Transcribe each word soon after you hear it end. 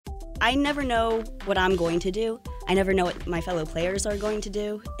I never know what I'm going to do. I never know what my fellow players are going to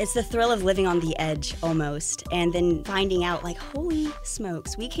do. It's the thrill of living on the edge, almost, and then finding out, like, holy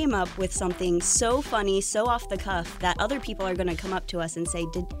smokes, we came up with something so funny, so off the cuff, that other people are going to come up to us and say,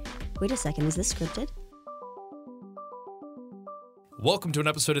 wait a second, is this scripted? Welcome to an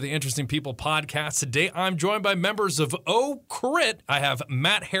episode of the Interesting People podcast. Today, I'm joined by members of Crit. I have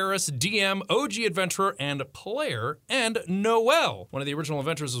Matt Harris, DM, OG Adventurer, and Player, and Noel, one of the original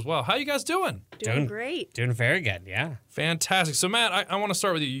adventurers as well. How you guys doing? Doing great. Doing very good, yeah. Fantastic. So, Matt, I want to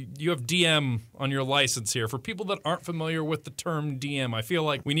start with you. You have DM on your license here. For people that aren't familiar with the term DM, I feel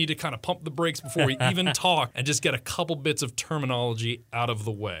like we need to kind of pump the brakes before we even talk and just get a couple bits of terminology out of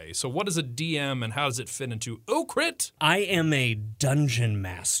the way. So what is a DM and how does it fit into Crit? I am a dungeon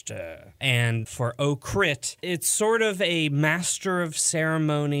master, and for Crit, it's sort of a master of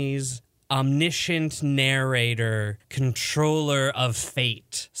ceremonies, omniscient narrator, controller of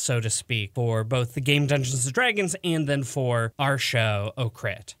fate, so to speak, for both the game Dungeons & Dragons and then for our show,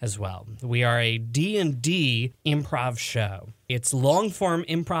 Crit, as well. We are a D&D improv show. It's long-form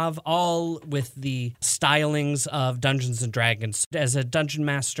improv, all with the stylings of Dungeons & Dragons. As a dungeon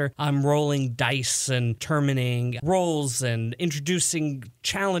master, I'm rolling dice and determining roles and introducing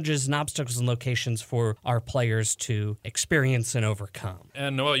challenges and obstacles and locations for our players to experience and overcome.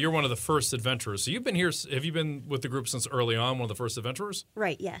 And Noel, you're one of the first adventurers. So you've been here, have you been with the group since early on, one of the first adventurers?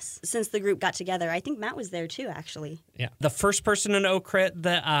 Right, yes. Since the group got together. I think Matt was there too, actually. Yeah. The first person in Crit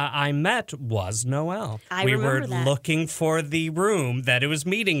that I met was Noel. We were that. looking for the room that it was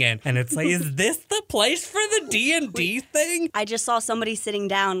meeting in, and it's like, is this the place for the D&D thing? I just saw somebody sitting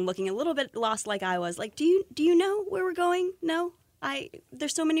down looking a little bit lost like I was. Like, do you know where we're going? No?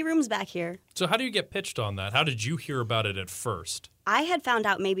 There's so many rooms back here. So how do you get pitched on that? How did you hear about it at first? I had found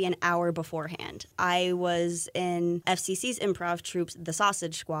out maybe an hour beforehand. I was in FCC's improv troupe, the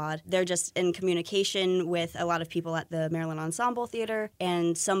Sausage Squad. They're just in communication with a lot of people at the Maryland Ensemble Theater,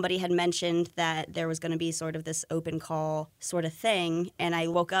 and somebody had mentioned that there was going to be sort of this open call sort of thing, and I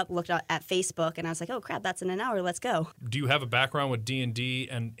woke up, looked at Facebook, and I was like, oh crap, that's in an hour, let's go. Do you have a background with D&D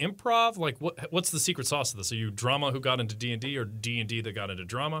and improv? Like, what's the secret sauce of this? Are you drama who got into D&D or D&D that got into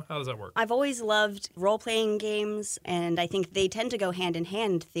drama? How does that work? I've always loved role-playing games, and I think they tend to go hand in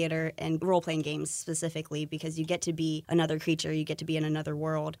hand, theater and role-playing games specifically, because you get to be another creature, you get to be in another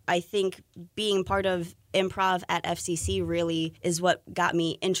world. I think being part of improv at FCC really is what got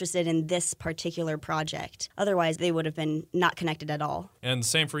me interested in this particular project. Otherwise, they would have been not connected at all. And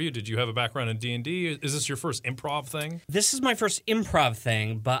same for you. Did you have a background in D&D? Is this your first improv thing? This is my first improv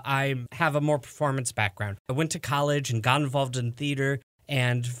thing, but I have a more performance background. I went to college and got involved in theater,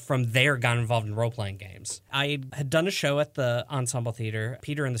 and from there got involved in role-playing games. I had done a show at the Ensemble Theater,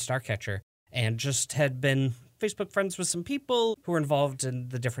 Peter and the Starcatcher, and just had been Facebook friends with some people who were involved in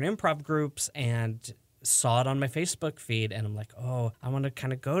the different improv groups and saw it on my Facebook feed, and I'm like, oh, I want to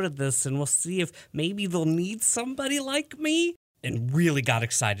kind of go to this, and we'll see if maybe they'll need somebody like me. And really got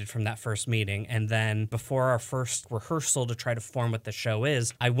excited from that first meeting. And then before our first rehearsal to try to form what the show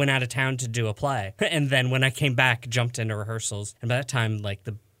is, I went out of town to do a play. And then when I came back, jumped into rehearsals. And by that time, like,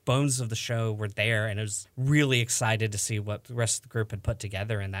 the bones of the show were there, and I was really excited to see what the rest of the group had put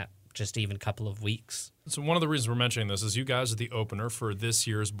together in that just even couple of weeks. So one of the reasons we're mentioning this is you guys are the opener for this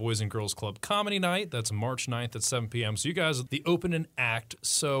year's Boys and Girls Club Comedy Night. That's March 9th at 7 p.m. So you guys are the opening act.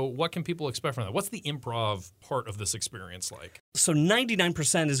 So what can people expect from that? What's the improv part of this experience like? So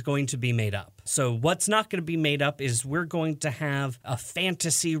 99% is going to be made up. So what's not going to be made up is we're going to have a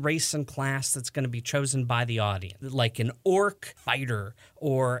fantasy race and class that's going to be chosen by the audience, like an orc fighter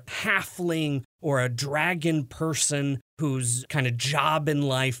or halfling or a dragon person whose kind of job in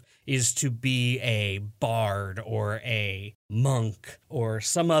life is to be a bard or a monk or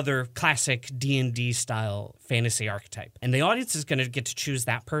some other classic D&D style fantasy archetype. And the audience is going to get to choose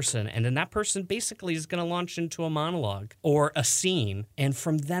that person, and then that person basically is going to launch into a monologue or a scene, and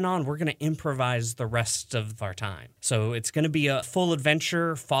from then on we're going to improvise the rest of our time. So it's going to be a full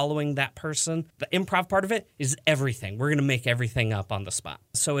adventure following that person. The improv part of it is everything. We're going to make everything up on the spot.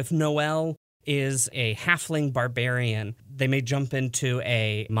 So if Noel is a halfling barbarian, they may jump into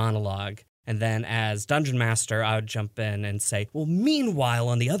a monologue. And then as Dungeon Master, I would jump in and say, well, meanwhile,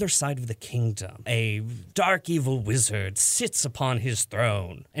 on the other side of the kingdom, a dark evil wizard sits upon his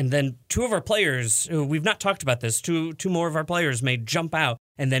throne. And then two of our players, who we've not talked about this, two more of our players may jump out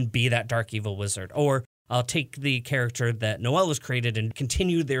and then be that dark evil wizard. Or I'll take the character that Noelle has created and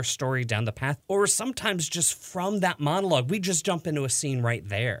continue their story down the path. Or sometimes just from that monologue, we just jump into a scene right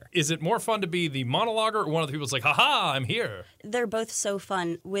there. Is it more fun to be the monologuer or one of the people that's like, haha, I'm here? They're both so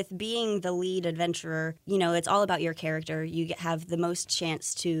fun. With being the lead adventurer, it's all about your character. You have the most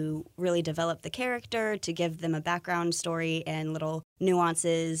chance to really develop the character, to give them a background story and little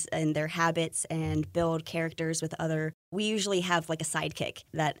nuances and their habits and build characters with other. We usually have like a sidekick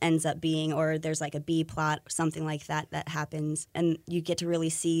that ends up being, or there's like a B plot, something like that happens. And you get to really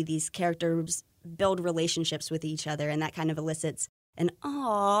see these characters build relationships with each other, and that kind of elicits an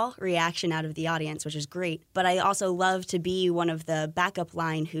aw reaction out of the audience, which is great. But I also love to be one of the backup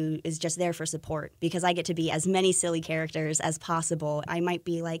line who is just there for support, because I get to be as many silly characters as possible. I might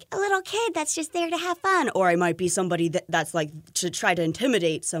be like a little kid that's just there to have fun, or I might be somebody that's like to try to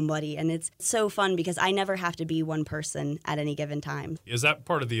intimidate somebody. And it's so fun because I never have to be one person at any given time. Is that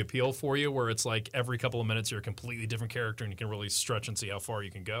part of the appeal for you, where it's like every couple of minutes you're a completely different character and you can really stretch and see how far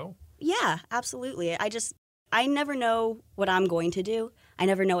you can go? Yeah, absolutely. I never know what I'm going to do. I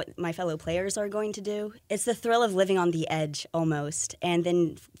never know what my fellow players are going to do. It's the thrill of living on the edge almost, and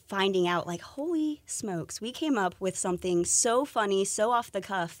then finding out like, holy smokes, we came up with something so funny, so off the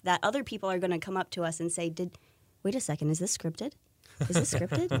cuff that other people are going to come up to us and say, wait a second, is this scripted? Is this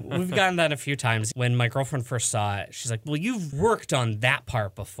scripted? We've gotten that a few times. When my girlfriend first saw it, she's like, well, you've worked on that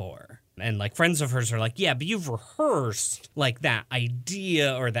part before. And like friends of hers are like, yeah, but you've rehearsed like that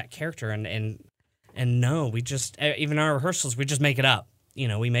idea or that character. And no, we just, even our rehearsals, we just make it up.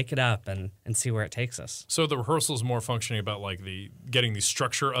 We make it up and see where it takes us. So the rehearsal is more functioning about like getting the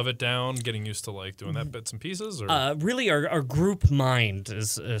structure of it down, getting used to like doing that bits and pieces? Or? Really, our group mind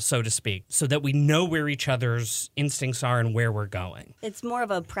is, so to speak, so that we know where each other's instincts are and where we're going. It's more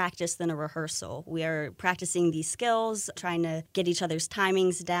of a practice than a rehearsal. We are practicing these skills, trying to get each other's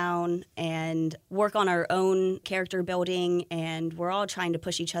timings down and work on our own character building. And we're all trying to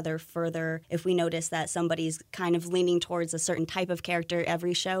push each other further. If we notice that somebody's kind of leaning towards a certain type of character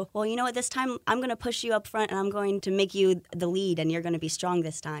every show, well, you know what, this time I'm going to push you up front and I'm going to make you the lead and you're going to be strong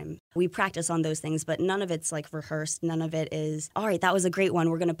this time. We practice on those things, but none of it's like rehearsed. None of it is, all right, that was a great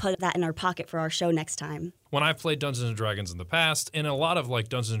one. We're going to put that in our pocket for our show next time. When I've played Dungeons & Dragons in the past, and a lot of like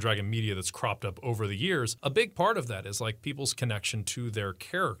Dungeons & Dragon media that's cropped up over the years, a big part of that is like people's connection to their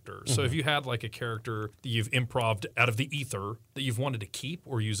characters. Mm-hmm. So if you had like a character that you've improv'd out of the ether that you've wanted to keep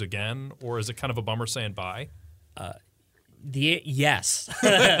or use again, or is it kind of a bummer saying bye? Yes.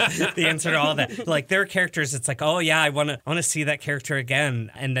 The answer to all that. Like, there are characters, it's like, oh yeah, I want to see that character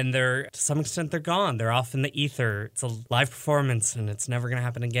again. And then to some extent, they're gone. They're off in the ether. It's a live performance and it's never going to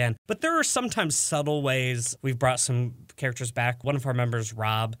happen again. But there are sometimes subtle ways we've brought some characters back. One of our members,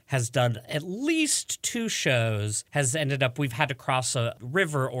 Rob, has done at least 2 shows, has ended up, we've had to cross a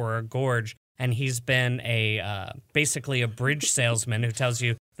river or a gorge. And he's been basically a bridge salesman who tells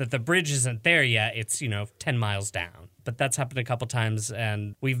you that the bridge isn't there yet. It's, 10 miles down. But that's happened a couple times,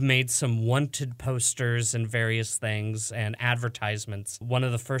 and we've made some wanted posters and various things and advertisements. One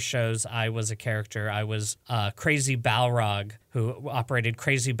of the first shows, I was a character. I was Crazy Balrog, who operated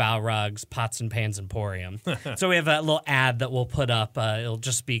Crazy Balrog's Pots and Pans Emporium. So we have a little ad that we'll put up. It'll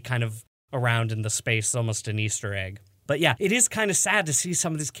just be kind of around in the space, almost an Easter egg. But yeah, it is kind of sad to see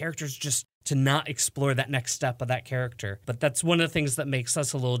some of these characters just to not explore that next step of that character. But that's one of the things that makes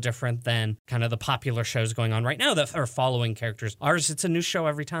us a little different than kind of the popular shows going on right now that are following characters. Ours, it's a new show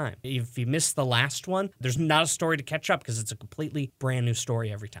every time. If you missed the last one, there's not a story to catch up because it's a completely brand new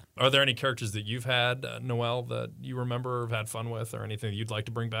story every time. Are there any characters that you've had, Noelle, that you remember or have had fun with, or anything that you'd like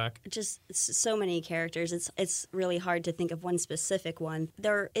to bring back? Just so many characters. It's really hard to think of one specific one.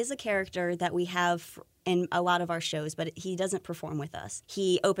 There is a character that we have in a lot of our shows, but he doesn't perform with us.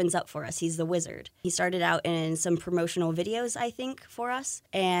 He opens up for us. He's the wizard. He started out in some promotional videos, I think, for us,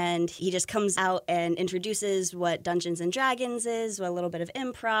 and he just comes out and introduces what Dungeons & Dragons is, a little bit of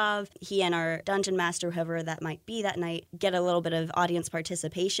improv. He and our dungeon master, whoever that might be that night, get a little bit of audience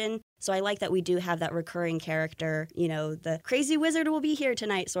participation. So I like that we do have that recurring character, the crazy wizard will be here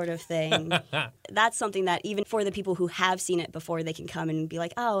tonight sort of thing. That's something that even for the people who have seen it before, they can come and be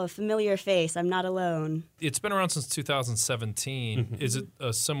like, oh, a familiar face. I'm not alone. It's been around since 2017. Mm-hmm. Is it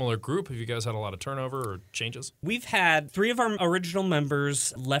a similar group? Have you guys had a lot of turnover or changes? We've had 3 of our original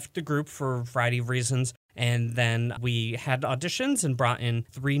members left the group for a variety of reasons. And then we had auditions and brought in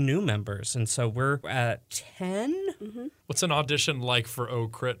 3 new members. And so we're at 10. Mm-hmm. What's an audition like for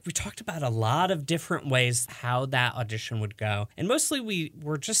O-Crit? We talked about a lot of different ways how that audition would go. And mostly we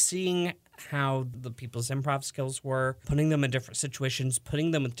were just seeing how the people's improv skills were, putting them in different situations,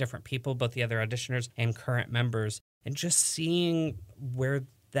 putting them with different people, both the other auditioners and current members, and just seeing where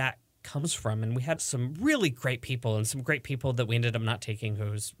that comes from. And we had some really great people and some great people that we ended up not taking,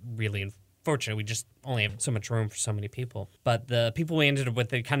 who was really unfortunate. We just only have so much room for so many people. But the people we ended up with,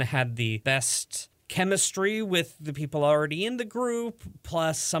 they kind of had the best chemistry with the people already in the group,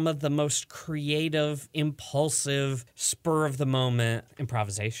 plus some of the most creative, impulsive, spur-of-the-moment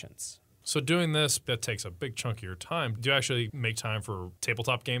improvisations. So doing this, that takes a big chunk of your time. Do you actually make time for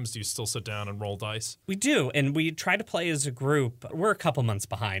tabletop games? Do you still sit down and roll dice? We do, and we try to play as a group. We're a couple months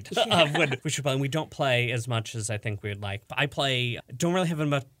behind of when we should play, and we don't play as much as I think we would like. Don't really have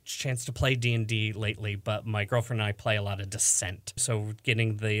much chance to play D&D lately, but my girlfriend and I play a lot of Descent. So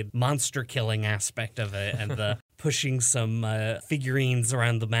getting the monster killing aspect of it and the pushing some figurines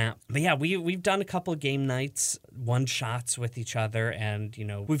around the map. But yeah, we've done a couple of game nights, one-shots with each other, and, you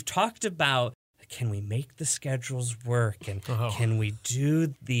know, we've talked about, can we make the schedules work, and can we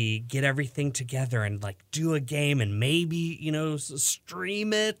get everything together and like do a game and maybe, you know,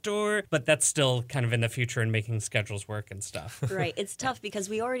 stream it, but that's still kind of in the future and making schedules work and stuff. Right. It's tough because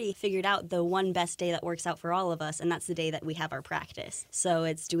we already figured out the one best day that works out for all of us, and that's the day that we have our practice. So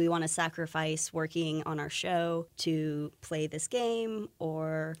it's, do we want to sacrifice working on our show to play this game,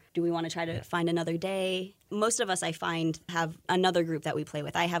 or do we want to try to find another day? Most of us, I find, have another group that we play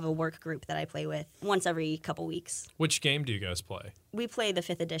with. I have a work group that I play with once every couple weeks. Which game do you guys play? We play the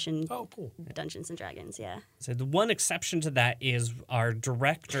 5th edition cool. Dungeons & Dragons, yeah. So the one exception to that is our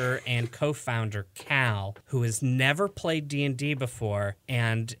director and co-founder, Cal, who has never played D&D before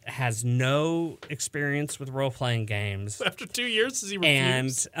and has no experience with role-playing games. After 2 years, does he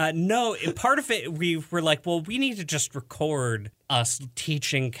refuse? And no, part of it, we were like, well, we need to just record us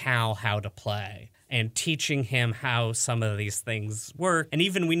teaching Cal how to play and teaching him how some of these things work. And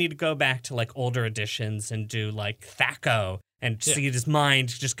even we need to go back to like older editions and do like THAC0 and see his mind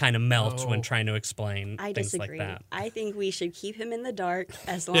just kind of melt when trying to explain things like that. I think we should keep him in the dark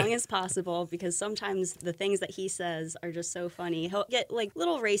as long as possible, because sometimes the things that he says are just so funny. He'll get like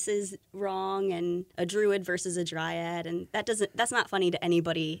little races wrong and a druid versus a dryad, and that's not funny to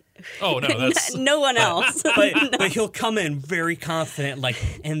anybody. Oh, no, that's... no one else. But he'll come in very confident, like,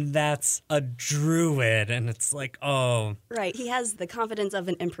 and that's a druid, and it's like, oh. Right, he has the confidence of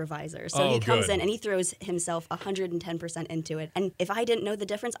an improviser, so he comes in and he throws himself 110% into it. And if I didn't know the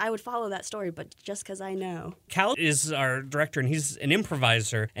difference, I would follow that story, but just because I know. Cal is our director, and he's an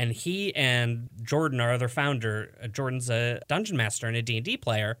improviser, and he and Jordan, our other founder, Jordan's a dungeon master and a D&D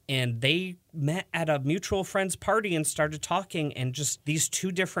player, and they met at a mutual friend's party and started talking, and just these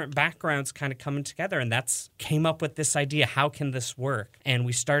two different backgrounds kind of coming together, and that's came up with this idea, how can this work? And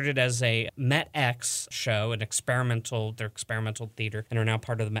we started as a MetX show, their experimental theater, and are now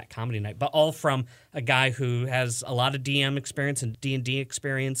part of the Met Comedy Night, but all from a guy who has a lot of DM experience and D&D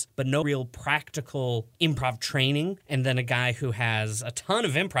experience, but no real practical improv training, and then a guy who has a ton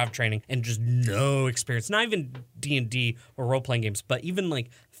of improv training and just no experience, not even D&D or role-playing games, but even like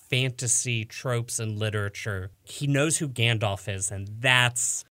fantasy tropes and literature. He knows who Gandalf is, and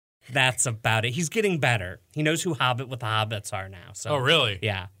that's about it. He's getting better. He knows who Hobbit with the Hobbits are now. So, oh, really?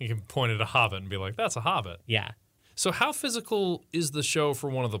 Yeah. You can point at a Hobbit and be like, that's a Hobbit. Yeah. So how physical is the show for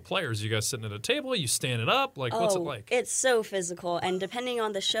one of the players? You guys sitting at a table? You standing up? Like, what's it like? It's so physical. And depending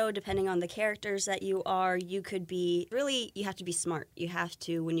on the show, depending on the characters that you are, you have to be smart. You have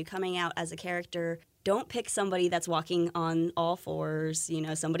to, when you're coming out as a character, don't pick somebody that's walking on all fours,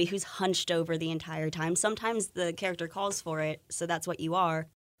 somebody who's hunched over the entire time. Sometimes the character calls for it, so that's what you are.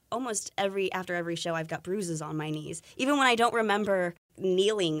 Almost after every show, I've got bruises on my knees. Even when I don't remember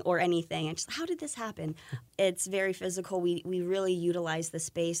kneeling or anything, I'm just, how did this happen? It's very physical. We really utilize the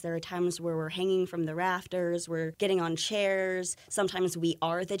space. There are times where we're hanging from the rafters, we're getting on chairs. Sometimes we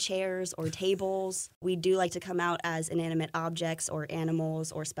are the chairs or tables. We do like to come out as inanimate objects or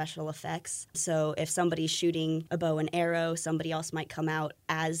animals or special effects. So if somebody's shooting a bow and arrow, somebody else might come out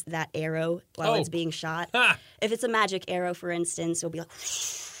as that arrow while it's being shot. If it's a magic arrow, for instance, it'll be like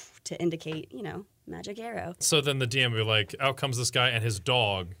to indicate, magic arrow. So then the DM will be like, out comes this guy and his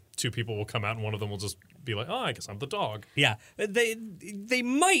dog. Two people will come out and one of them will just be like, oh, I guess I'm the dog. Yeah. They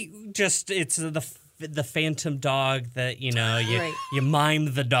might just, it's the phantom dog that, you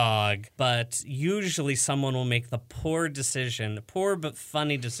mime the dog, but usually someone will make the poor but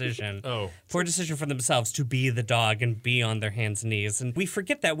funny decision, poor decision for themselves to be the dog and be on their hands and knees. And we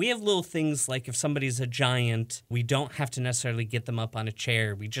forget that. We have little things like if somebody's a giant, we don't have to necessarily get them up on a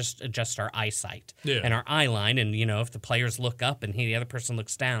chair. We just adjust our eyesight and our eye line. And, if the players look up and the other person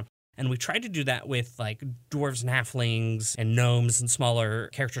looks down, And we try to do that with like dwarves and halflings and gnomes and smaller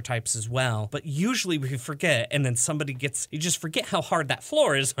character types as well. But usually we forget, and then you just forget how hard that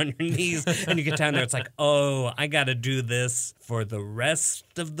floor is on your knees. And you get down there, it's like, oh, I got to do this for the rest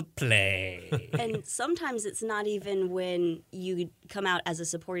of the play. And sometimes it's not even when you come out as a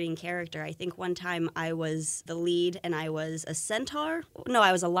supporting character. I think one time I was the lead and I was a centaur. No,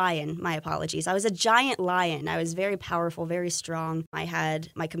 I was a lion. My apologies. I was a giant lion. I was very powerful, very strong. I had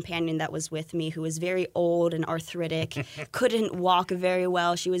my companion that was with me who was very old and arthritic, couldn't walk very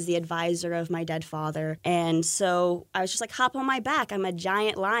well. She was the advisor of my dead father. And so I was just like, hop on my back. I'm a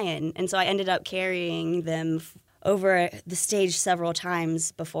giant lion. And so I ended up carrying them over the stage several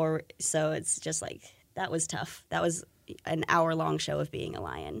times before. So it's just like, that was tough. That was an hour-long show of being a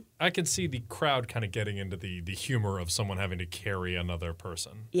lion. I can see the crowd kind of getting into the humor of someone having to carry another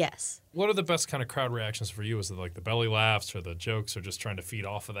person. Yes. What are the best kind of crowd reactions for you? Is it like the belly laughs or the jokes or just trying to feed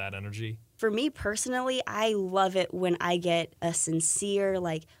off of that energy? For me personally, I love it when I get a sincere,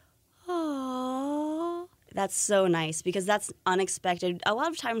 like, oh, that's so nice because that's unexpected. A lot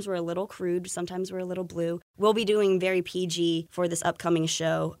of times we're a little crude. Sometimes we're a little blue. We'll be doing very PG for this upcoming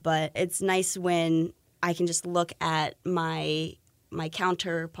show, but it's nice when I can just look at my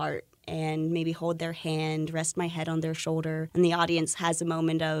counterpart and maybe hold their hand, rest my head on their shoulder, and the audience has a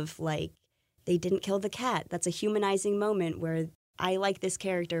moment of, like, they didn't kill the cat. That's a humanizing moment where I like this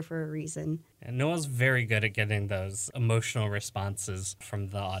character for a reason. And Noel's very good at getting those emotional responses from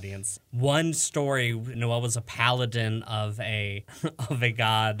the audience. One story, Noel was a paladin of a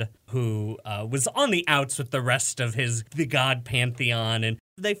god who was on the outs with the rest of the god pantheon, and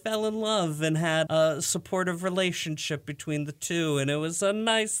they fell in love and had a supportive relationship between the two, and it was a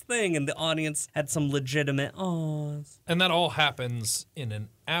nice thing, and the audience had some legitimate awes. And that all happens in an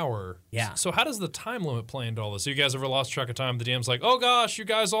hour. Yeah. So how does the time limit play into all this? You guys ever lost track of time? The DM's like, oh gosh, you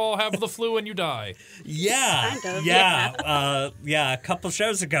guys all have the flu and you die. Yeah. Kind of, Yeah. A couple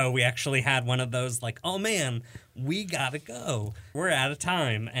shows ago, we actually had one of those like, oh man, we gotta go. We're out of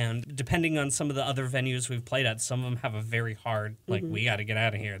time. And depending on some of the other venues we've played at, some of them have a very hard, like, we gotta get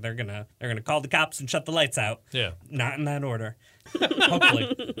out of here. They're gonna call the cops and shut the lights out. Yeah. Not in that order.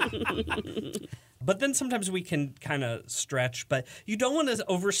 Hopefully. But then sometimes we can kind of stretch, but you don't want to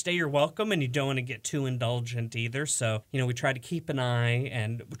overstay your welcome and you don't want to get too indulgent either. So, we try to keep an eye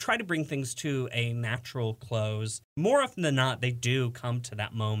and we try to bring things to a natural close. More often than not, they do come to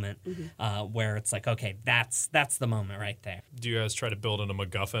that moment where it's like, okay, that's the moment right there. Do you guys try to build in a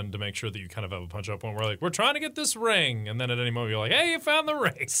MacGuffin to make sure that you kind of have a punch-up point where like, we're trying to get this ring, and then at any moment you're like, hey, you found the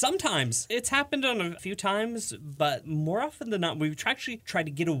ring. Sometimes. It's happened on a few times, but more often than not, we actually try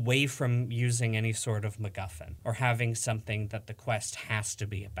to get away from using any sort of MacGuffin or having something that the quest has to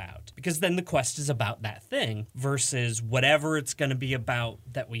be about. Because then the quest is about that thing versus whatever it's going to be about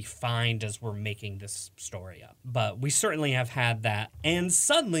that we find as we're making this story up. But we certainly have had that. And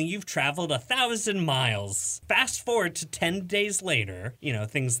suddenly you've traveled 1,000 miles. Fast forward to 10 days later,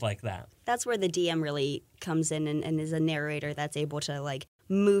 things like that. That's where the DM really comes in and is a narrator that's able to, like,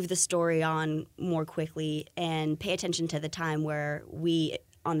 move the story on more quickly and pay attention to the time where we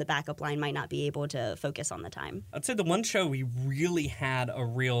on the backup line might not be able to focus on the time. I'd say the one show we really had a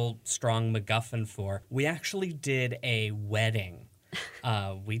real strong MacGuffin for, we actually did a wedding.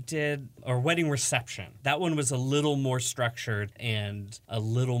 We did a wedding reception. That one was a little more structured and a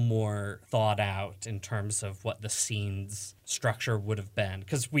little more thought out in terms of what the scene's structure would have been,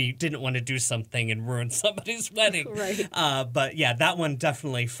 because we didn't want to do something and ruin somebody's wedding. Right. But yeah, that one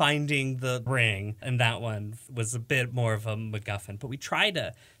definitely, finding the ring, and that one was a bit more of a MacGuffin. But we try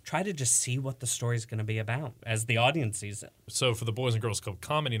to just see what the story's going to be about as the audience sees it. So for the Boys and Girls Club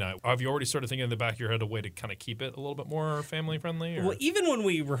Comedy Night, have you already started thinking in the back of your head a way to kind of keep it a little bit more family friendly? Well, even when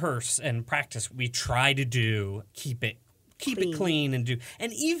we rehearse and practice, we try to keep it clean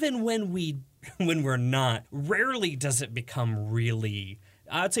and even when we're not, rarely does it become really.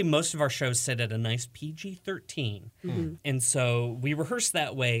 I'd say most of our shows sit at a nice PG-13. Mm-hmm. And so we rehearse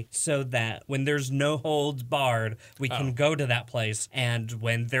that way so that when there's no holds barred, we can go to that place. And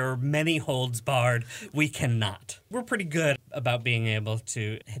when there are many holds barred, we cannot. We're pretty good about being able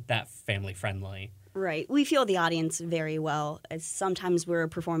to hit that family friendly. Right. We feel the audience very well. Sometimes we're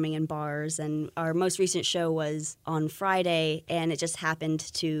performing in bars, and our most recent show was on Friday, and it just happened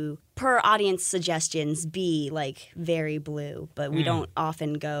to per audience suggestions, be like very blue, but we don't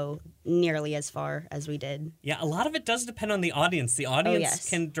often go nearly as far as we did. Yeah, a lot of it does depend on the audience. The audience yes.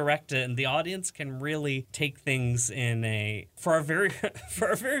 can direct it, and the audience can really take things in a... For our very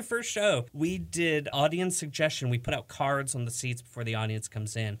first show, we did audience suggestion. We put out cards on the seats before the audience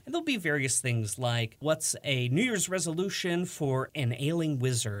comes in. And there'll be various things like, what's a New Year's resolution for an ailing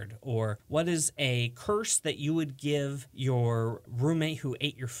wizard? Or what is a curse that you would give your roommate who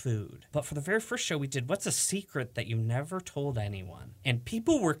ate your food? But for the very first show we did, what's a secret that you never told anyone? And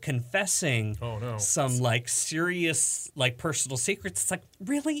people were confessing some like serious like personal secrets. It's like,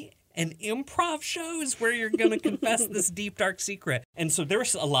 really? An improv show is where you're going to confess this deep, dark secret. And so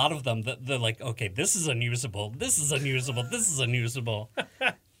there's a lot of them that they're like, okay, this is unusable. This is unusable. This is unusable.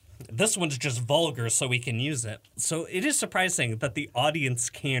 This one's just vulgar, so we can use it. So it is surprising that the audience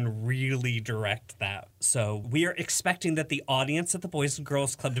can really direct that. So we are expecting that the audience at the Boys and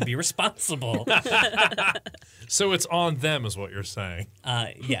Girls Club to be responsible. So it's on them, is what you're saying.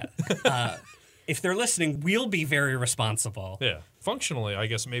 Yeah. If they're listening, we'll be very responsible. Yeah. Functionally, I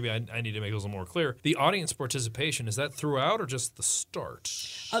guess maybe I need to make it a little more clear. The audience participation, is that throughout or just the start?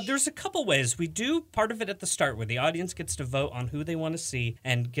 There's a couple ways. We do part of it at the start where the audience gets to vote on who they want to see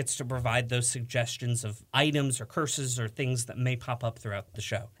and gets to provide those suggestions of items or curses or things that may pop up throughout the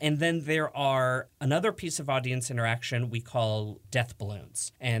show. And then there are another piece of audience interaction we call death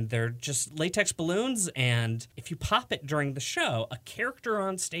balloons. And they're just latex balloons, and if you pop it during the show, a character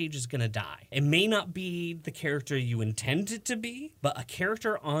on stage is going to die. It may not be the character you intend it to be, but a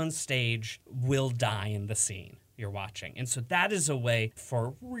character on stage will die in the scene you're watching. And so that is a way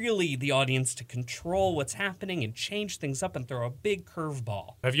for really the audience to control what's happening and change things up and throw a big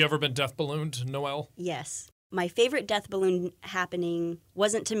curveball. Have you ever been death ballooned, Noelle? Yes. My favorite death balloon happening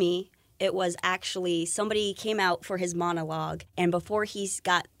wasn't to me. It was actually somebody came out for his monologue, and before he's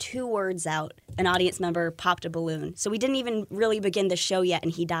got 2 words out, an audience member popped a balloon. So we didn't even really begin the show yet,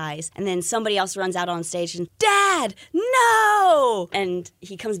 and he dies. And then somebody else runs out on stage and, "Dad, no!" And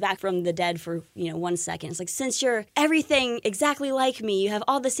he comes back from the dead for, 1 second. It's like, since you're everything exactly like me, you have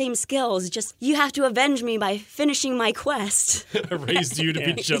all the same skills, just you have to avenge me by finishing my quest. I raised you to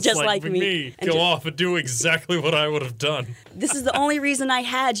be just like me. And Go off and do exactly what I would have done. This is the only reason I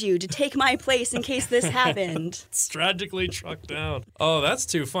had you, to take my place in case this happened. It's tragically trucked down. Oh, that's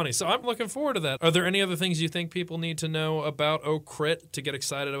too funny. So I'm looking forward to that. Are there any other things you think people need to know about O'Crit to get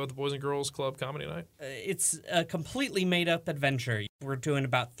excited about the Boys and Girls Club Comedy Night? It's a completely made-up adventure. We're doing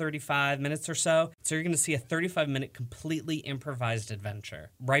about 35 minutes or so. So you're going to see a 35-minute completely improvised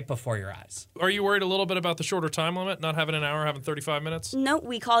adventure right before your eyes. Are you worried a little bit about the shorter time limit, not having an hour, having 35 minutes? No,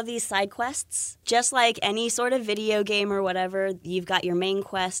 we call these side quests. Just like any sort of video game or whatever, you've got your main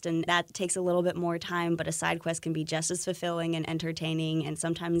quest, and that takes a little bit more time, but a side quest can be just as fulfilling and entertaining, and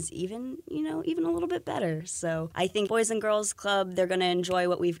sometimes even a little bit better. So I think Boys and Girls Club, they're going to enjoy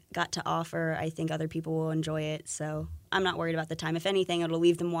what we've got to offer. I think other people will enjoy it, so I'm not worried about the time. If anything, it'll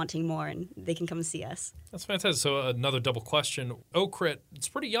leave them wanting more, and they can come see us. That's fantastic. So another double question. O'Crit, it's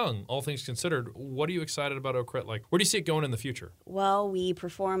pretty young, all things considered. What are you excited about O'Crit? Like, where do you see it going in the future? Well, we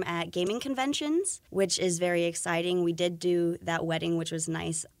perform at gaming conventions, which is very exciting. We did do that wedding, which was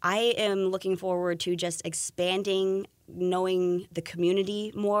nice. I am looking forward to just expanding, knowing the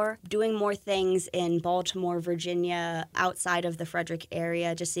community more, doing more things in Baltimore, Virginia, outside of the Frederick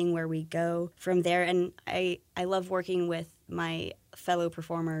area, just seeing where we go from there. And I love working with my fellow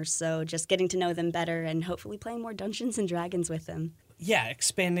performers, so just getting to know them better and hopefully playing more Dungeons and Dragons with them. Yeah,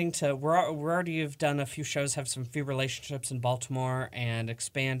 expanding to we're already have done a few shows, have some few relationships in Baltimore, and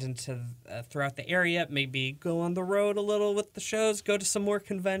expand into throughout the area. Maybe go on the road a little with the shows, go to some more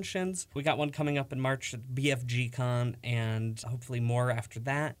conventions. We got one coming up in March at BFG Con, and hopefully more after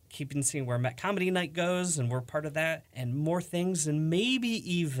that. Keeping seeing where Met Comedy Night goes, and we're part of that, and more things, and maybe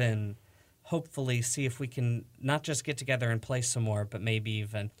even hopefully see if we can not just get together and play some more, but maybe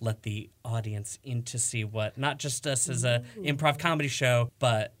even let the audience in to see what, not just us as a improv comedy show,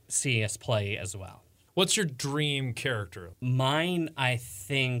 but see us play as well. What's your dream character? Mine, I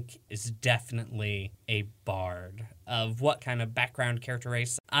think, is definitely a bard. Of what kind of background, character,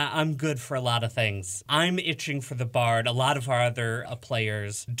 race? I'm good for a lot of things. I'm itching for the bard. A lot of our other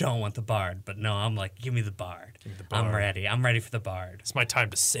players don't want the bard, but no, I'm like, give me the bard. Give me the bard. I'm ready. I'm ready for the bard. It's my time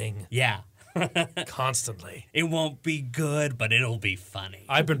to sing. Yeah. Constantly. It won't be good, but it'll be funny.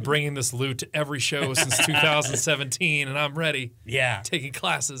 I've been bringing this lute to every show since 2017, and I'm ready. Yeah. Taking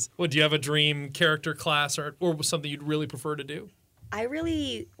classes. What, do you have a dream character class or something you'd really prefer to do? I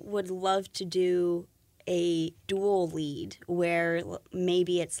really would love to do a dual lead where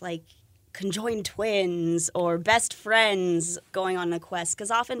maybe it's like conjoined twins or best friends going on a quest.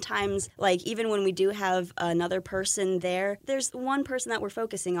 Because oftentimes, like, even when we do have another person there, there's one person that we're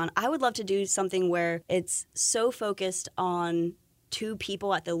focusing on. I would love to do something where it's so focused on two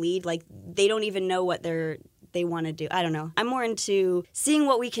people at the lead, like they don't even know what they want to do. I don't know. I'm more into seeing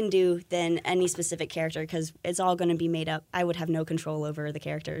what we can do than any specific character because it's all going to be made up. I would have no control over the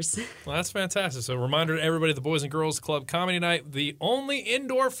characters. Well, that's fantastic. So, reminder to everybody, the Boys and Girls Club Comedy Night, the only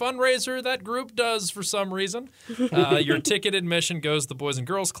indoor fundraiser that group does for some reason. Your ticket admission goes to the Boys and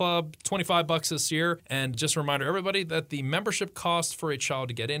Girls Club, $25 this year. And just a reminder, everybody, that the membership cost for a child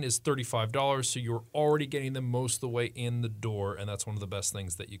to get in is $35. So, you're already getting them most of the way in the door. And that's one of the best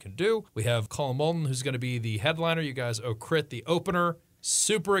things that you can do. We have Colin Moulton, who's going to be the headliner. You guys owe Crit the opener.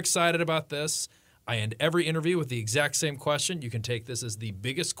 Super excited about this. I end every interview with the exact same question. You can take this as the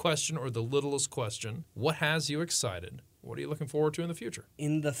biggest question or the littlest question. What has you excited? What are you looking forward to in the future?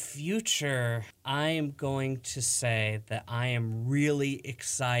 In the future, I am going to say that I am really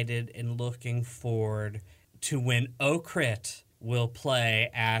excited and looking forward to when Crit will play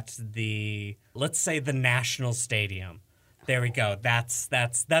at the, let's say, the National Stadium. There we go. That's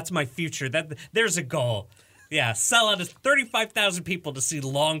my future. There's a goal. Yeah, sell out to 35,000 people to see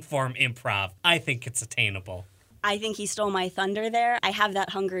long-form improv. I think it's attainable. I think he stole my thunder there. I have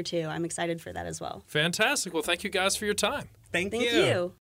that hunger, too. I'm excited for that as well. Fantastic. Well, thank you guys for your time. Thank you.